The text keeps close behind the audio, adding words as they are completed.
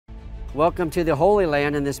Welcome to the Holy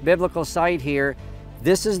Land and this biblical site here.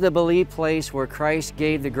 This is the believed place where Christ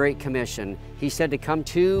gave the Great Commission. He said to come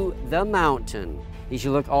to the mountain. As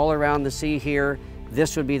you look all around the sea here,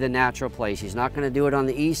 this would be the natural place. He's not going to do it on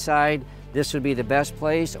the east side. This would be the best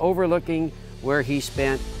place, overlooking where he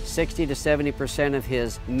spent 60 to 70% of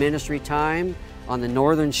his ministry time on the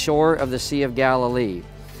northern shore of the Sea of Galilee.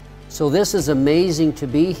 So this is amazing to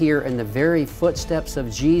be here in the very footsteps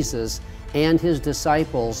of Jesus and his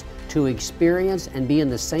disciples, to experience and be in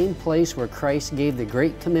the same place where Christ gave the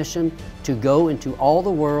Great Commission to go into all the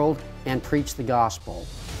world and preach the gospel.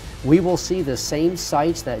 We will see the same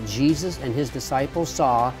sights that Jesus and his disciples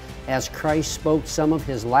saw as Christ spoke some of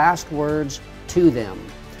his last words to them.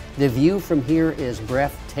 The view from here is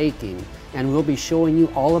breathtaking, and we'll be showing you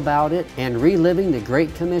all about it and reliving the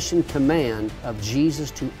Great Commission command of Jesus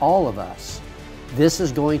to all of us. This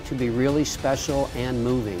is going to be really special and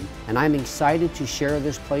moving, and I'm excited to share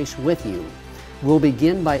this place with you. We'll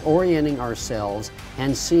begin by orienting ourselves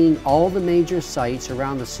and seeing all the major sites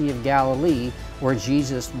around the Sea of Galilee where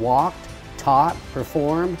Jesus walked, taught,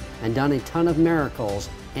 performed, and done a ton of miracles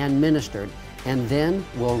and ministered. And then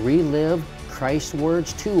we'll relive Christ's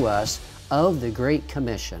words to us of the Great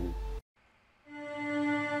Commission.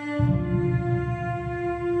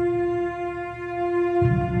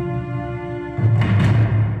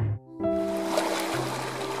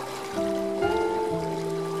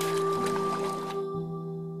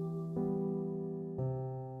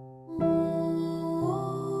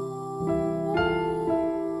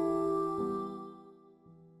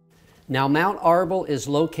 Now, Mount Arbel is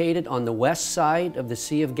located on the west side of the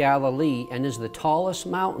Sea of Galilee and is the tallest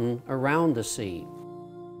mountain around the sea.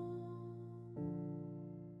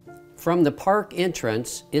 From the park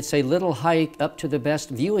entrance, it's a little hike up to the best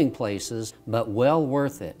viewing places, but well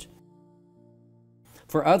worth it.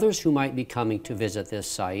 For others who might be coming to visit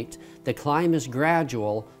this site, the climb is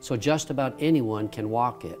gradual, so just about anyone can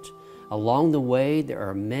walk it. Along the way, there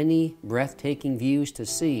are many breathtaking views to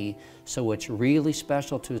see, so it's really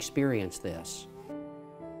special to experience this.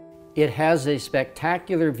 It has a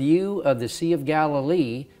spectacular view of the Sea of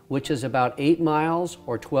Galilee, which is about 8 miles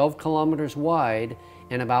or 12 kilometers wide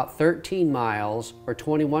and about 13 miles or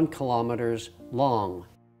 21 kilometers long.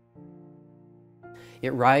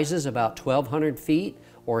 It rises about 1,200 feet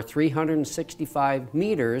or 365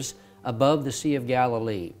 meters above the Sea of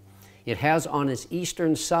Galilee. It has on its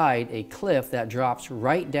eastern side a cliff that drops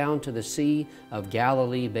right down to the Sea of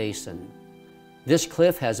Galilee basin. This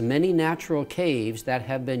cliff has many natural caves that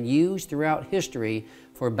have been used throughout history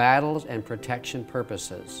for battles and protection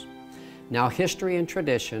purposes. Now, history and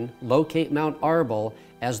tradition locate Mount Arbel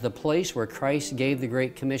as the place where Christ gave the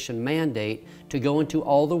Great Commission mandate to go into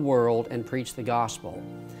all the world and preach the gospel.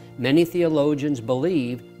 Many theologians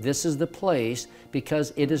believe this is the place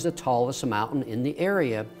because it is the tallest mountain in the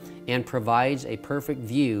area and provides a perfect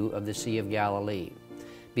view of the Sea of Galilee.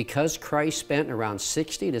 Because Christ spent around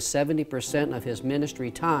 60 to 70% of his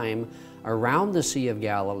ministry time around the Sea of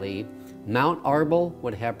Galilee, Mount Arbel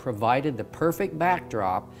would have provided the perfect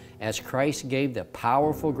backdrop as Christ gave the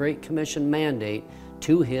powerful Great Commission mandate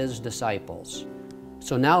to his disciples.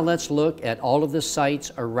 So now let's look at all of the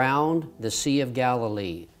sites around the Sea of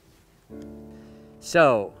Galilee.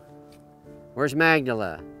 So, where's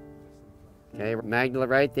Magdala? Okay, Magdala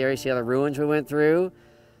right there. You see all the ruins we went through?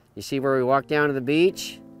 You see where we walked down to the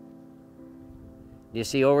beach? You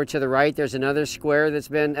see over to the right there's another square that's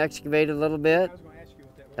been excavated a little bit? I was going to ask you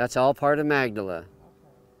what that was. That's all part of Magdala.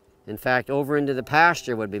 In fact, over into the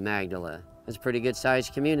pasture would be Magdala. It's a pretty good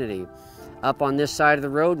sized community. Up on this side of the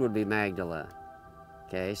road would be Magdala.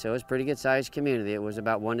 Okay, so it's a pretty good sized community. It was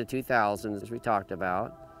about 1 to 2,000 as we talked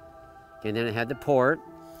about. Okay, and then it had the port.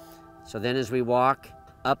 So then as we walk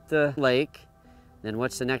up the lake, then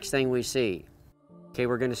what's the next thing we see? Okay,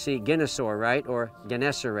 we're going to see Gennesaret, right? Or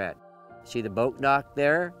Gennesaret. See the boat dock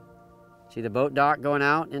there? See the boat dock going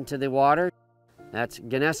out into the water? That's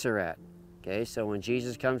Gennesaret. Okay, so when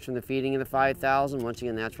Jesus comes from the feeding of the 5,000, once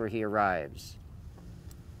again, that's where he arrives.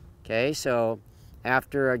 Okay, so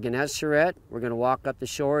after Gennesaret, we're going to walk up the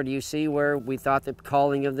shore. Do you see where we thought the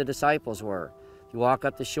calling of the disciples were? You walk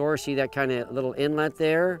up the shore, see that kind of little inlet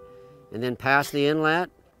there? And then past the inlet,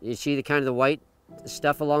 you see the kind of the white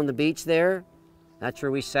stuff along the beach there? That's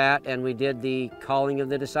where we sat and we did the calling of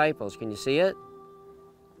the disciples. Can you see it?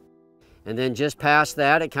 And then just past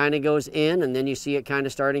that, it kind of goes in, and then you see it kind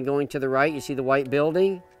of starting going to the right. You see the white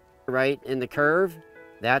building right in the curve?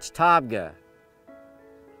 That's Tabgha.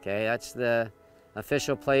 Okay, that's the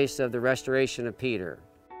official place of the restoration of Peter.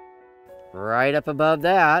 Right up above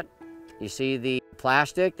that, you see the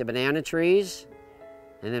plastic, the banana trees.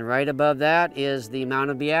 And then right above that is the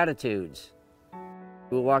Mount of Beatitudes.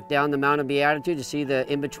 We'll walk down the Mount of Beatitudes to see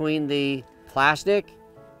the in between the plastic.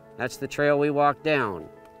 That's the trail we walked down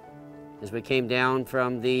as we came down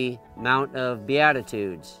from the Mount of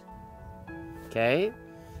Beatitudes. Okay,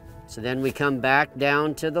 so then we come back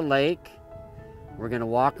down to the lake. We're going to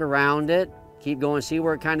walk around it, keep going, see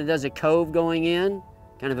where it kind of does a cove going in,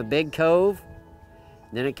 kind of a big cove.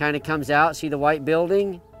 Then it kind of comes out, see the white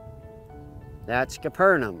building? That's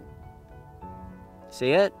Capernaum.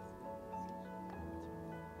 See it?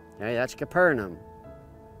 Okay, that's Capernaum.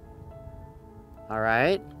 All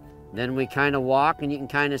right, then we kind of walk and you can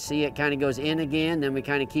kind of see it kind of goes in again, then we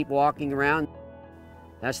kind of keep walking around.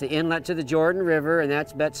 That's the inlet to the Jordan River, and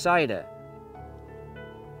that's Bethsaida.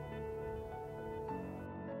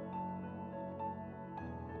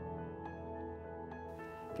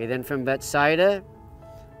 Okay, then from Bethsaida,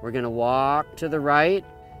 we're going to walk to the right,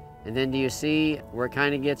 and then do you see where it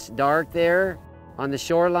kind of gets dark there on the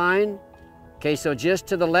shoreline? Okay, so just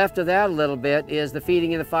to the left of that a little bit is the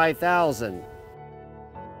feeding of the 5,000.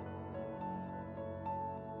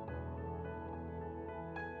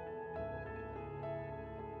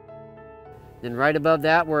 Then right above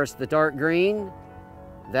that, where it's the dark green,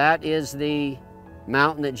 that is the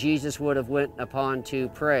mountain that Jesus would have went upon to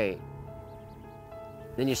pray.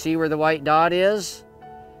 Then you see where the white dot is?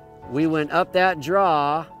 We went up that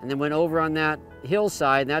draw and then went over on that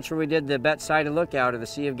hillside, and that's where we did the Bethsaida lookout, or the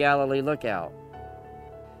Sea of Galilee lookout.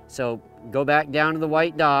 So go back down to the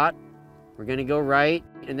white dot. We're going to go right,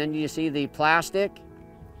 and then you see the plastic,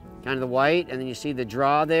 kind of the white, and then you see the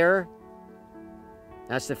draw there.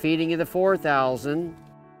 That's the feeding of the 4,000.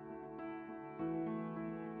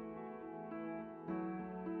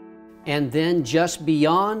 And then just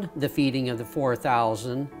beyond the feeding of the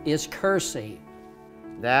 4,000 is Cursey.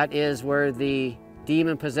 That is where the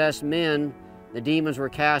demon-possessed men, the demons were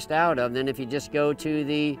cast out of. Then if you just go to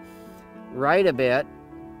the right a bit,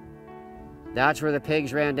 that's where the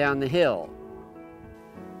pigs ran down the hill.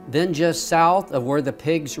 Then just south of where the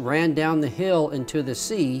pigs ran down the hill into the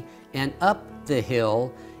sea and up the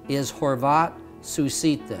hill is Horvat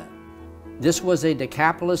Susita. This was a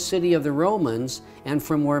Decapolis city of the Romans, and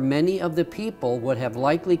from where many of the people would have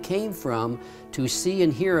likely came from to see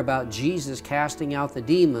and hear about Jesus casting out the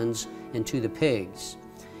demons into the pigs.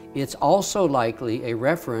 It's also likely a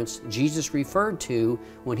reference Jesus referred to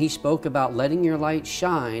when he spoke about letting your light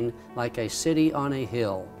shine like a city on a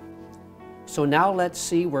hill. So now let's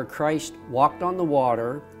see where Christ walked on the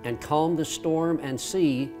water and calmed the storm and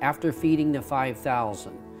sea after feeding the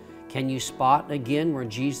 5,000. Can you spot again where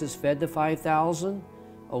Jesus fed the 5,000?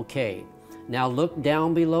 Okay, now look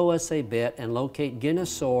down below us a bit and locate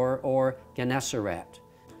Gennesaret or Gennesaret.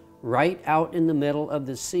 Right out in the middle of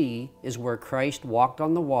the sea is where Christ walked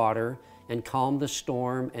on the water and calmed the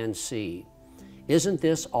storm and sea. Isn't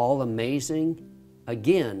this all amazing?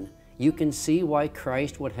 Again, you can see why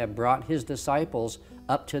Christ would have brought his disciples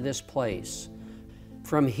up to this place.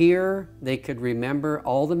 From here, they could remember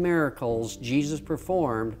all the miracles Jesus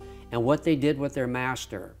performed and what they did with their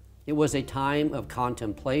master. It was a time of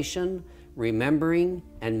contemplation, remembering,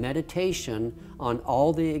 and meditation on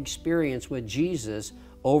all the experience with Jesus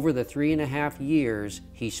over the 3.5 years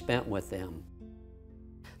he spent with them.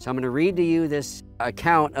 So I'm going to read to you this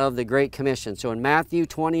account of the Great Commission. So in Matthew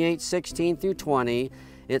 28:16 through 20,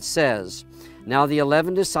 it says, "Now the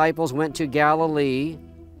 11 disciples went to Galilee."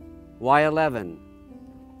 Why 11?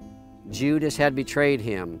 Judas had betrayed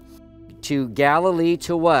him. To Galilee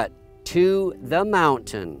to what? To the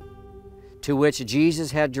mountain to which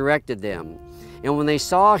Jesus had directed them. And when they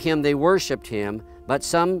saw him, they worshipped him, but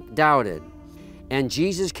some doubted. And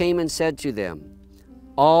Jesus came and said to them,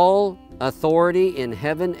 "All authority in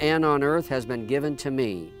heaven and on earth has been given to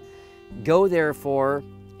me. Go therefore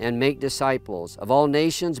and make disciples of all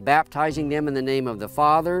nations, baptizing them in the name of the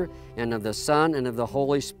Father, and of the Son, and of the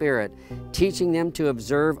Holy Spirit, teaching them to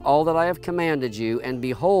observe all that I have commanded you, and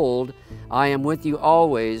behold, I am with you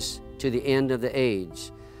always to the end of the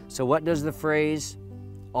age." So what does the phrase,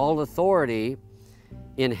 "all authority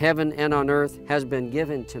in heaven and on earth has been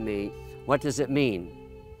given to me," what does it mean?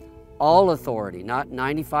 All authority, not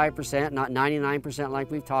 95%, not 99% like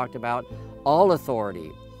we've talked about. All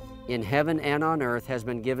authority in heaven and on earth has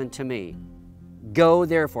been given to me. Go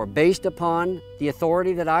therefore, based upon the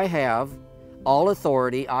authority that I have, all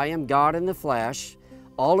authority, I am God in the flesh,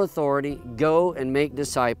 all authority, go and make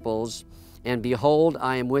disciples, and behold,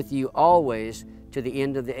 I am with you always to the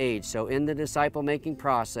end of the age. So in the disciple-making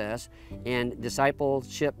process, and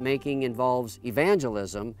discipleship making involves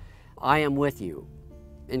evangelism, I am with you.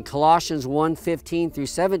 In Colossians 1:15 through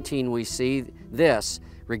 17, we see this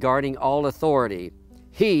regarding all authority.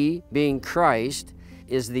 He, being Christ,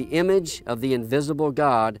 is the image of the invisible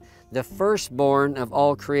God, the firstborn of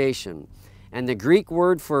all creation. And the Greek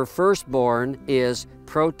word for firstborn is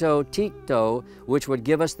prototikto, which would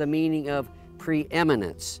give us the meaning of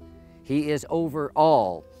preeminence. He is over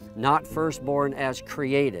all, not firstborn as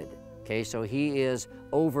created. Okay, so he is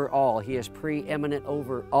over all. He is preeminent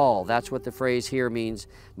over all. That's what the phrase here means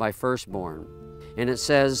by firstborn. And it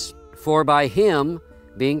says, for by him,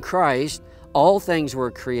 being Christ, all things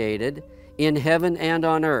were created in heaven and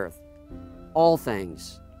on earth. All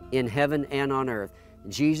things in heaven and on earth.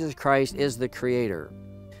 Jesus Christ is the creator.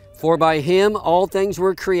 For by him all things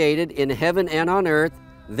were created in heaven and on earth,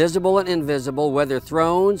 visible and invisible, whether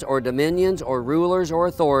thrones or dominions or rulers or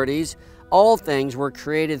authorities. All things were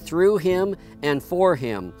created through him and for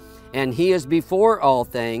him. And he is before all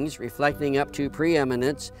things, reflecting up to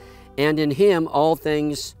preeminence, and in him all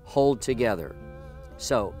things hold together.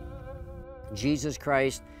 So, Jesus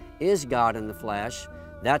Christ is God in the flesh.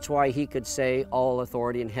 That's why he could say, all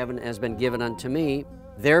authority in heaven has been given unto me.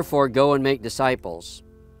 Therefore, go and make disciples.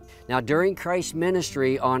 Now, during Christ's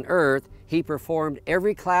ministry on earth, he performed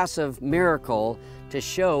every class of miracle to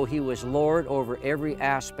show he was Lord over every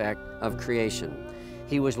aspect of creation.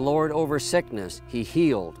 He was Lord over sickness. He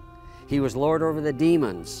healed. He was Lord over the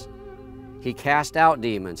demons. He cast out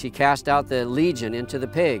demons. He cast out the legion into the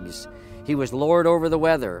pigs. He was Lord over the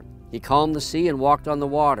weather. He calmed the sea and walked on the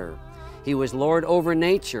water. He was Lord over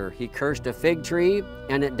nature. He cursed a fig tree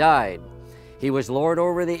and it died. He was Lord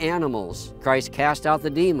over the animals. Christ cast out the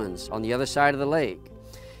demons on the other side of the lake.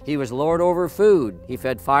 He was Lord over food. He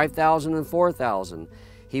fed 5,000 and 4,000.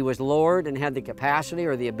 He was Lord and had the capacity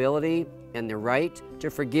or the ability and the right to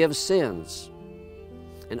forgive sins.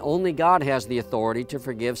 And only God has the authority to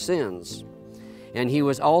forgive sins. And he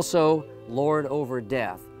was also Lord over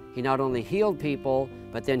death. He not only healed people,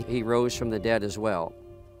 but then he rose from the dead as well.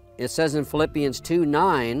 It says in Philippians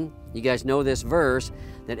 2:9, you guys know this verse,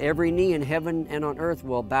 that every knee in heaven and on earth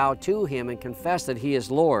will bow to him and confess that he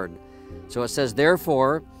is Lord. So it says,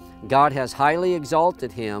 therefore, God has highly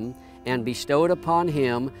exalted him and bestowed upon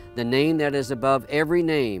him the name that is above every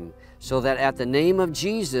name, so that at the name of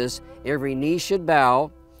Jesus every knee should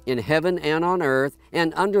bow in heaven and on earth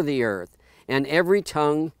and under the earth, and every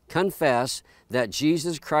tongue confess that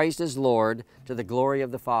Jesus Christ is Lord, to the glory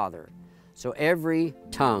of the Father. So every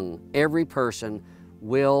tongue, every person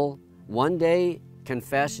will one day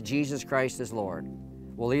confess Jesus Christ as Lord.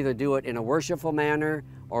 We'll either do it in a worshipful manner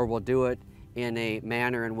or we'll do it in a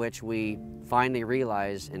manner in which we finally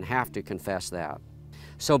realize and have to confess that.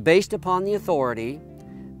 So based upon the authority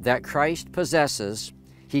that Christ possesses,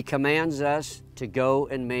 he commands us to go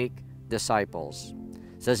and make disciples.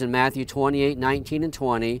 It says in Matthew 28:19 and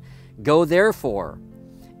 20, go therefore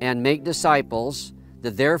and make disciples.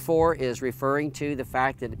 The therefore is referring to the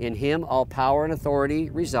fact that in him all power and authority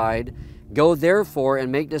reside. Go therefore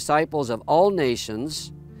and make disciples of all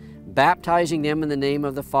nations, baptizing them in the name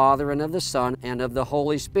of the Father and of the Son and of the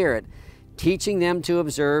Holy Spirit, teaching them to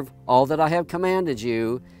observe all that I have commanded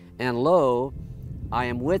you, and lo, I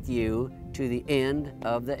am with you to the end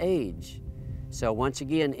of the age. So once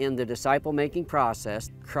again, in the disciple-making process,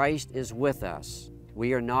 Christ is with us.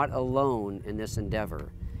 We are not alone in this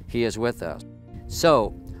endeavor. He is with us. So,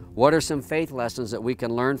 what are some faith lessons that we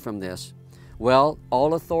can learn from this? Well,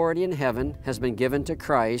 all authority in heaven has been given to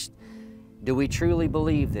Christ. Do we truly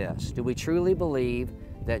believe this? Do we truly believe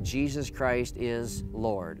that Jesus Christ is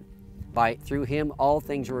Lord? Through him, all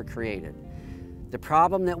things were created. The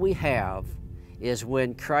problem that we have is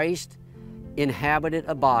when Christ inhabited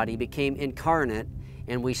a body, became incarnate,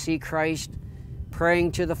 and we see Christ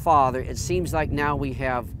praying to the Father, it seems like now we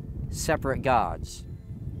have separate gods.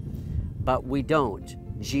 But we don't.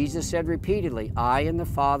 Jesus said repeatedly, I and the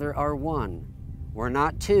Father are one. We're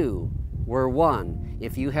not two, we're one.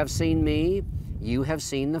 If you have seen me, you have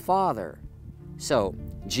seen the Father. So,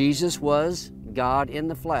 Jesus was God in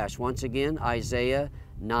the flesh. Once again, Isaiah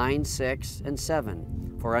 9:6 and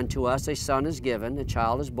 7. For unto us a son is given, a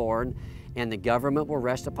child is born, and the government will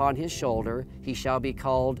rest upon his shoulder. He shall be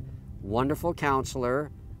called Wonderful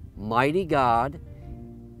Counselor, Mighty God,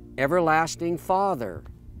 Everlasting Father.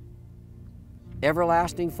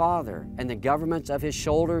 Everlasting Father, and the governments of his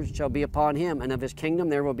shoulders shall be upon him, and of his kingdom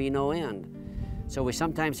there will be no end. So we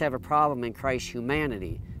sometimes have a problem in Christ's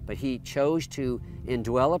humanity, but he chose to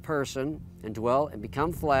indwell a person, and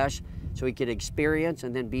become flesh, so he could experience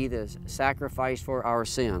and then be the sacrifice for our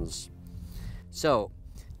sins. So,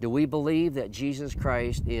 do we believe that Jesus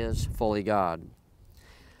Christ is fully God?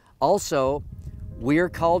 Also, we are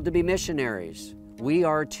called to be missionaries. We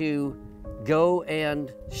are to go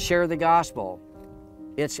and share the gospel.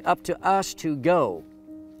 It's up to us to go.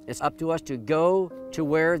 It's up to us to go to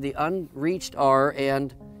where the unreached are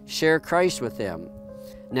and share Christ with them.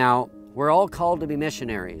 Now, we're all called to be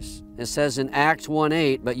missionaries. It says in Acts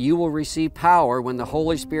 1:8, "But you will receive power when the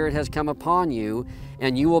Holy Spirit has come upon you,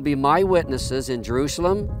 and you will be my witnesses in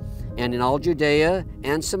Jerusalem and in all Judea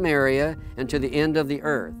and Samaria and to the end of the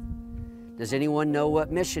earth." Does anyone know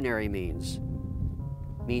what missionary means?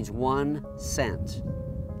 It means one sent.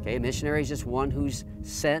 Okay, missionary is just one who's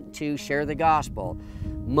sent to share the gospel.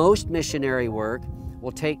 Most missionary work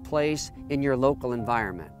will take place in your local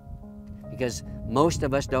environment, because most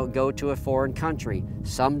of us don't go to a foreign country.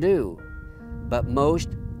 Some do, but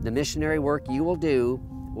the missionary work you will do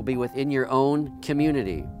will be within your own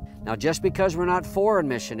community. Now, just because we're not foreign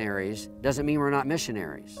missionaries doesn't mean we're not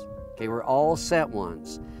missionaries. Okay, we're all sent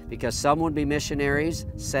ones, because some would be missionaries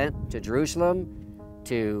sent to Jerusalem,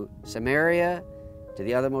 to Samaria, to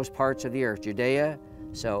the othermost parts of the earth, Judea.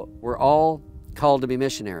 So we're all called to be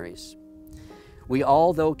missionaries. We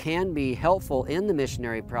all, though, can be helpful in the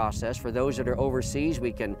missionary process. For those that are overseas,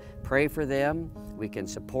 we can pray for them, we can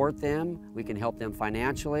support them, we can help them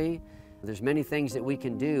financially. There's many things that we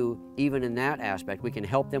can do even in that aspect. We can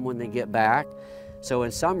help them when they get back. So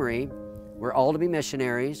in summary, we're all to be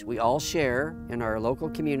missionaries. We all share in our local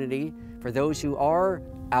community. For those who are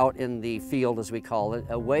out in the field, as we call it,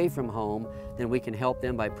 away from home, then we can help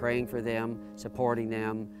them by praying for them, supporting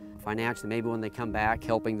them financially, maybe when they come back,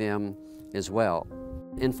 helping them as well.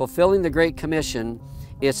 In fulfilling the Great Commission,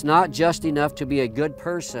 it's not just enough to be a good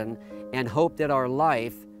person and hope that our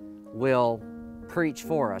life will preach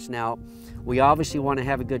for us. Now, we obviously want to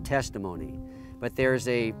have a good testimony, but there's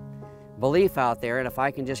a belief out there, and if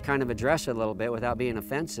I can just kind of address it a little bit without being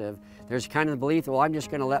offensive, there's kind of the belief that, well, I'm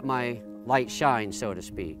just going to let my light shine, so to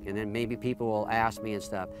speak, and then maybe people will ask me and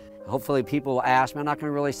stuff. Hopefully people will ask me. I'm not going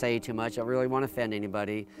to really say too much. I don't really want to offend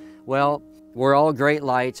anybody. Well, we're all great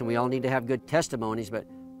lights and we all need to have good testimonies, but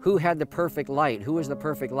who had the perfect light? Who was the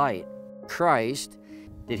perfect light? Christ.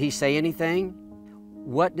 Did he say anything?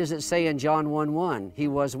 What does it say in John 1:1? He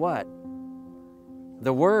was what?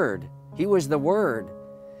 The Word. He was the Word.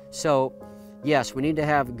 So, yes, we need to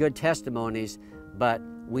have good testimonies, but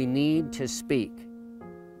we need to speak.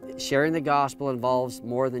 Sharing the gospel involves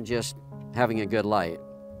more than just having a good light.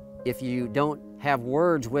 If you don't have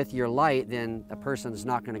words with your light, then a person's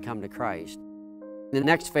not going to come to Christ. The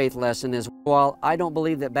next faith lesson is, while I don't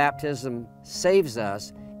believe that baptism saves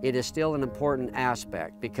us, it is still an important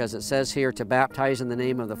aspect, because it says here to baptize in the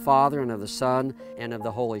name of the Father and of the Son and of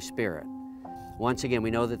the Holy Spirit. Once again,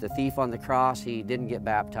 we know that the thief on the cross, he didn't get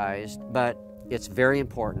baptized, but it's very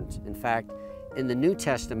important. In fact, in the New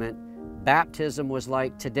Testament, baptism was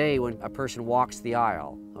like today when a person walks the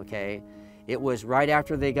aisle, okay? It was right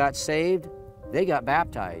after they got saved, they got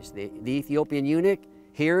baptized. The Ethiopian eunuch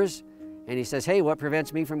hears, and he says, hey, what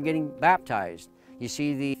prevents me from getting baptized? You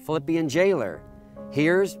see the Philippian jailer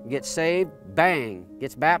hears, gets saved, bang,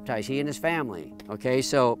 gets baptized, he and his family. Okay,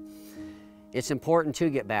 so it's important to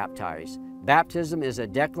get baptized. Baptism is a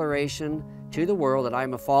declaration to the world that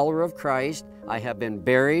I'm a follower of Christ. I have been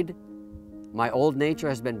buried. My old nature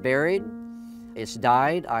has been buried. It's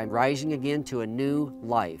died. I'm rising again to a new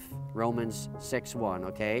life. Romans 6:1,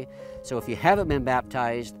 okay? So if you haven't been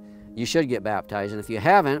baptized, you should get baptized. And if you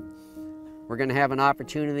haven't, we're going to have an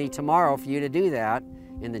opportunity tomorrow for you to do that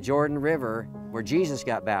in the Jordan River where Jesus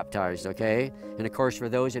got baptized, okay? And of course, for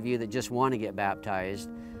those of you that just want to get baptized,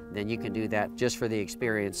 then you can do that just for the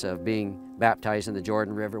experience of being baptized in the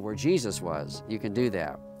Jordan River where Jesus was. You can do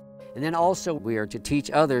that. And then also we are to teach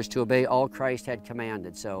others to obey all Christ had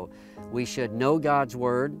commanded. So we should know God's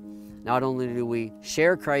Word. Not only do we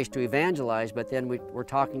share Christ to evangelize, but then we're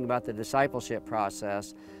talking about the discipleship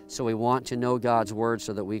process. So we want to know God's Word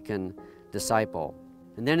so that we can disciple.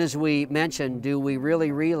 And then, as we mentioned, do we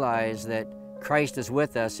really realize that Christ is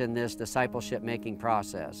with us in this discipleship making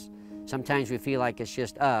process? Sometimes we feel like it's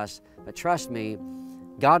just us, but trust me,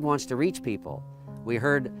 God wants to reach people. We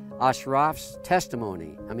heard Ashraf's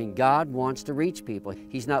testimony. I mean, God wants to reach people.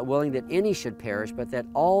 He's not willing that any should perish, but that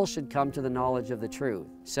all should come to the knowledge of the truth.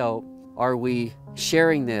 So are we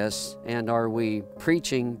sharing this, and are we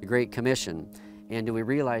preaching the Great Commission? And do we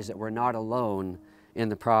realize that we're not alone in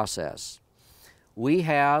the process? We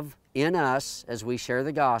have in us, as we share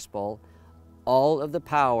the gospel, all of the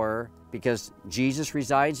power, because Jesus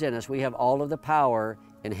resides in us. We have all of the power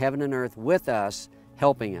in heaven and earth with us,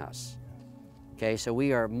 helping us. Okay, so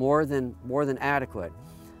we are more than adequate.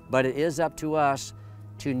 But it is up to us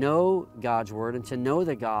to know God's Word and to know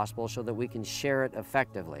the gospel so that we can share it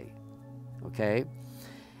effectively. Okay?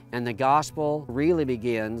 And the gospel really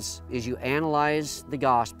begins, as you analyze the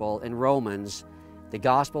gospel in Romans, the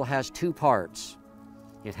gospel has two parts.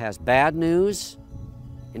 It has bad news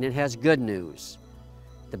and it has good news.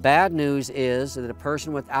 The bad news is that a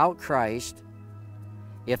person without Christ,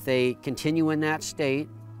 if they continue in that state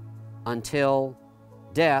until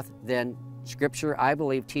death, then Scripture, I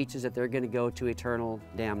believe, teaches that they're going to go to eternal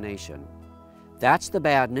damnation. That's the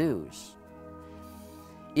bad news.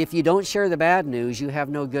 If you don't share the bad news, you have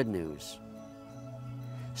no good news.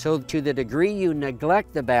 So to the degree you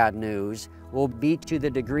neglect the bad news will be to the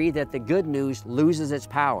degree that the good news loses its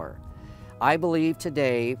power. I believe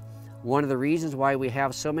today one of the reasons why we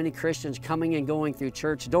have so many Christians coming and going through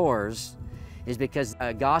church doors is because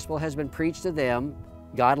the gospel has been preached to them.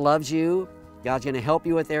 God loves you. God's going to help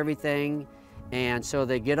you with everything. And so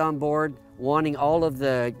they get on board wanting all of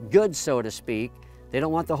the goods, so to speak. They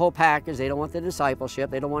don't want the whole package. They don't want the discipleship.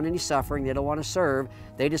 They don't want any suffering. They don't want to serve.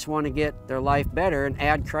 They just want to get their life better and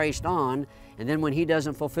add Christ on. And then when He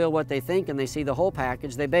doesn't fulfill what they think and they see the whole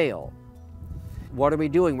package, they bail. What are we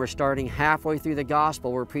doing? We're starting halfway through the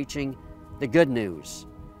gospel. We're preaching the good news,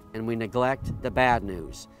 and we neglect the bad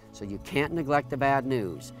news. So you can't neglect the bad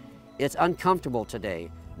news. It's uncomfortable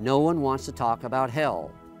today. No one wants to talk about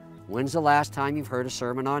hell. When's the last time you've heard a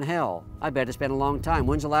sermon on hell? I bet it's been a long time.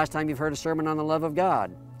 When's the last time you've heard a sermon on the love of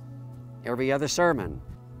God? Every other sermon.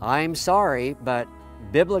 I'm sorry, but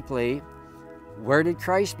biblically, where did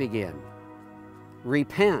Christ begin?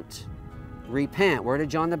 Repent. Repent. Where did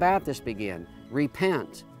John the Baptist begin?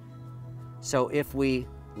 Repent. So if we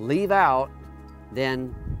leave out,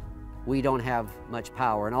 then we don't have much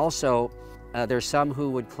power. And also, there's some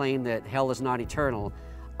who would claim that hell is not eternal.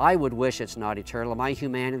 I would wish it's not eternal. In my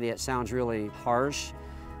humanity, it sounds really harsh,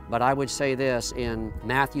 but I would say this: in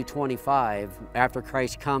Matthew 25, after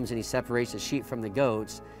Christ comes and He separates the sheep from the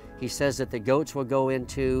goats, He says that the goats will go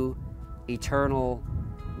into eternal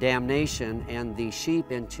damnation and the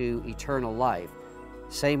sheep into eternal life.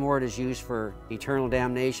 Same word is used for eternal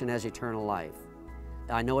damnation as eternal life.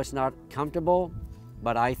 I know it's not comfortable,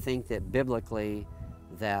 but I think that biblically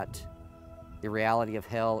that the reality of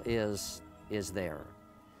hell is there.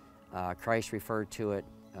 Christ referred to it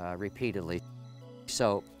repeatedly.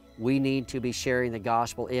 So we need to be sharing the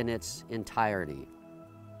gospel in its entirety.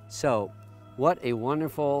 So what a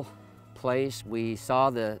wonderful place. We saw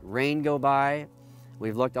the rain go by.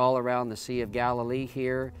 We've looked all around the Sea of Galilee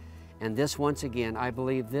here. And this, once again, I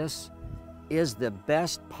believe this is the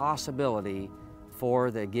best possibility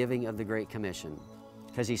for the giving of the Great Commission.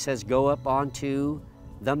 Because He says, go up onto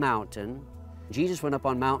the mountain. Jesus went up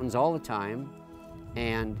on mountains all the time,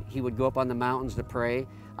 and He would go up on the mountains to pray.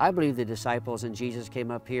 I believe the disciples and Jesus came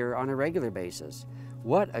up here on a regular basis.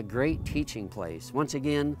 What a great teaching place. Once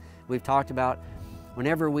again, we've talked about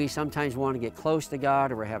whenever we sometimes want to get close to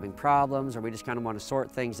God, or we're having problems, or we just kind of want to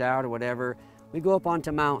sort things out or whatever, we go up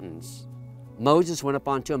onto mountains. Moses went up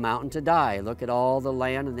onto a mountain to die. Look at all the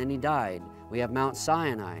land, and then he died. We have Mount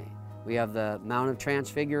Sinai. We have the Mount of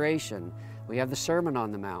Transfiguration. We have the Sermon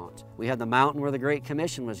on the Mount. We have the mountain where the Great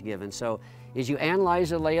Commission was given. So as you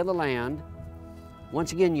analyze the lay of the land,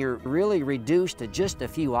 once again, you're really reduced to just a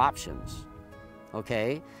few options,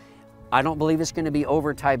 okay? I don't believe it's going to be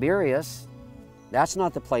over Tiberias. That's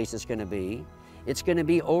not the place it's going to be. It's going to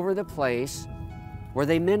be over the place where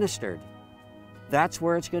they ministered. That's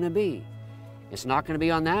where it's going to be. It's not going to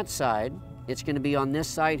be on that side. It's going to be on this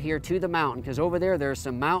side here to the mountain, because over there, there's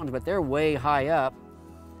some mountains, but they're way high up,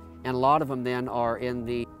 and a lot of them then are in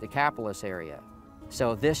the Decapolis area.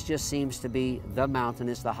 So this just seems to be the mountain.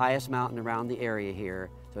 It's the highest mountain around the area here,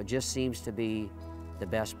 so it just seems to be the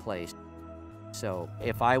best place. So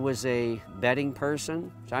if I was a betting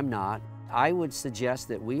person, which I'm not, I would suggest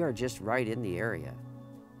that we are just right in the area.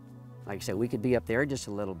 Like I said, we could be up there just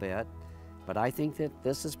a little bit, but I think that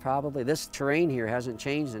this is probably, this terrain here hasn't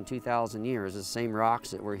changed in 2,000 years. It's the same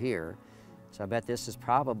rocks that were here. So I bet this is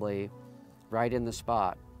probably right in the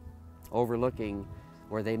spot, overlooking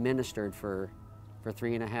where they ministered for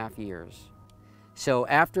 3.5 years. So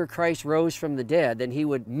after Christ rose from the dead, then He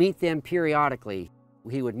would meet them periodically.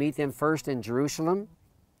 He would meet them first in Jerusalem.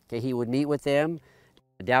 Okay, He would meet with them.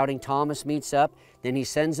 Doubting Thomas meets up. Then He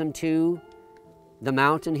sends them to the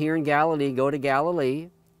mountain here in Galilee. Go to Galilee.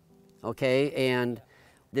 Okay, and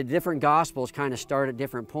the different Gospels kind of start at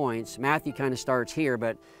different points. Matthew kind of starts here,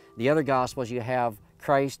 but the other Gospels, you have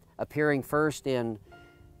Christ appearing first in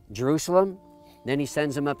Jerusalem. Then He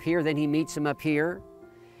sends them up here. Then He meets them up here.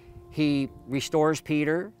 He restores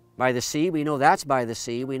Peter by the sea. We know that's by the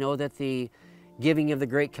sea. We know that the giving of the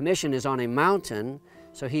Great Commission is on a mountain.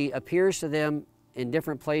 So He appears to them in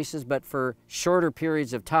different places, but for shorter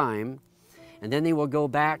periods of time. And then they will go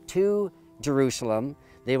back to Jerusalem.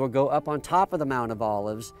 They will go up on top of the Mount of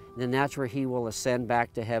Olives, then that's where he will ascend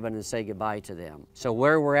back to heaven and say goodbye to them. So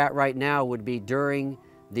where we're at right now would be during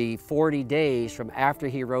the 40 days from after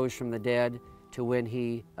he rose from the dead to when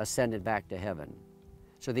he ascended back to heaven.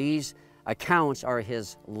 So these accounts are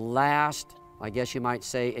his last, I guess you might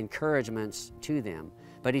say, encouragements to them.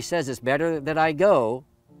 But he says it's better that I go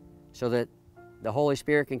so that the Holy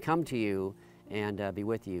Spirit can come to you and be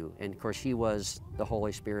with you. And of course, he was the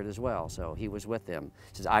Holy Spirit as well, so he was with them.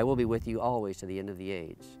 He says, I will be with you always to the end of the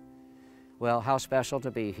age. Well, how special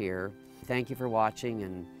to be here. Thank you for watching,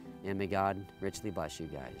 and may God richly bless you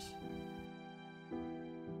guys.